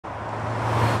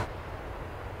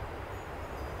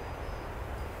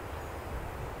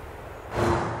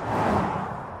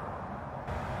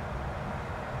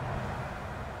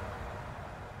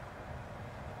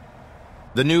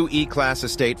The new E-Class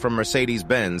estate from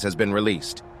Mercedes-Benz has been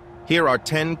released. Here are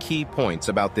 10 key points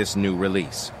about this new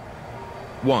release.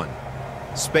 1.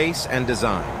 Space and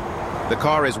design. The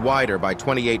car is wider by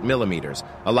 28 millimeters,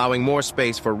 allowing more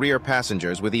space for rear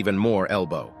passengers with even more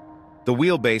elbow. The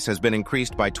wheelbase has been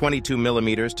increased by 22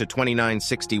 millimeters to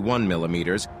 2961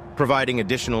 millimeters, providing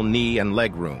additional knee and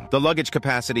leg room. The luggage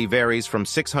capacity varies from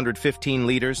 615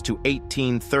 liters to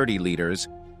 1830 liters,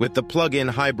 with the plug-in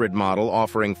hybrid model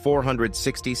offering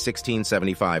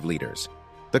 460/1675 liters.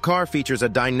 The car features a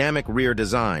dynamic rear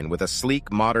design with a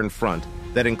sleek, modern front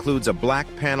that includes a black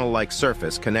panel-like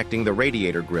surface connecting the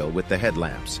radiator grille with the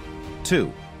headlamps.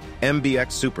 2.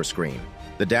 MBUX Superscreen.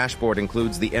 The dashboard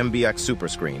includes the MBUX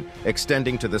Superscreen,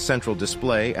 extending to the central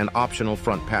display and optional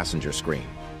front passenger screen.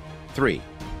 3.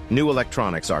 New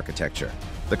electronics architecture.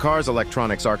 The car's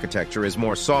electronics architecture is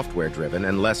more software-driven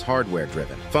and less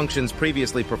hardware-driven. Functions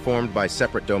previously performed by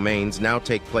separate domains now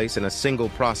take place in a single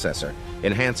processor,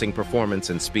 enhancing performance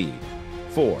and speed.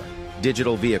 4.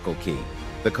 Digital vehicle key.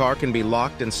 The car can be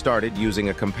locked and started using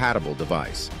a compatible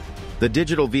device. The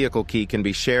digital vehicle key can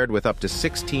be shared with up to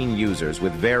 16 users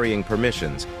with varying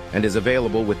permissions and is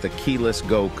available with the Keyless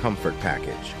Go Comfort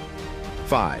package.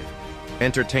 5.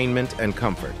 Entertainment and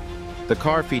comfort. The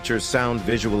car features sound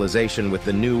visualization with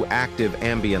the new active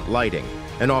ambient lighting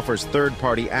and offers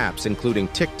third-party apps including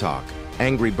TikTok,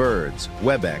 Angry Birds,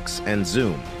 WebEx, and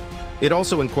Zoom. It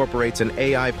also incorporates an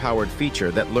AI-powered feature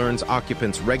that learns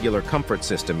occupants' regular comfort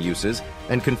system uses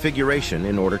and configuration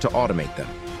in order to automate them.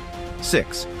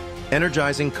 6.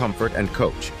 Energizing comfort and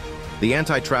coach. The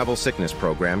anti-travel sickness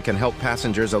program can help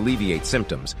passengers alleviate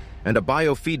symptoms, and a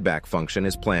biofeedback function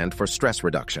is planned for stress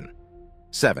reduction.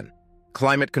 7.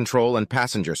 Climate control and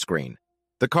passenger screen.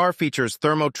 The car features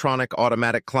thermotronic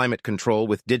automatic climate control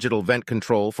with digital vent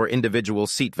control for individual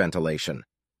seat ventilation.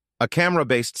 A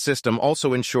camera-based system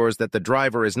also ensures that the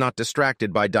driver is not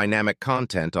distracted by dynamic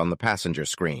content on the passenger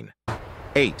screen.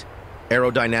 8.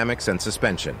 Aerodynamics and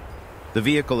suspension. The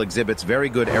vehicle exhibits very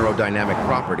good aerodynamic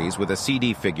properties with a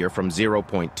CD figure from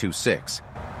 0.26.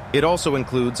 It also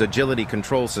includes agility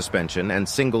control suspension and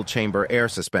single-chamber air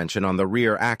suspension on the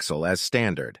rear axle as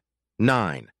standard.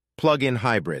 9. Plug-in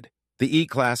hybrid. The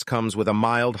E-Class comes with a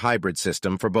mild hybrid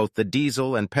system for both the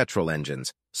diesel and petrol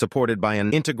engines, supported by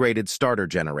an integrated starter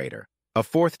generator. A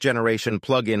fourth-generation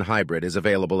plug-in hybrid is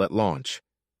available at launch.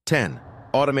 10.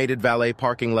 Automated valet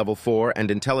parking level 4 and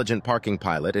intelligent parking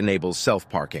pilot enables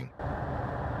self-parking.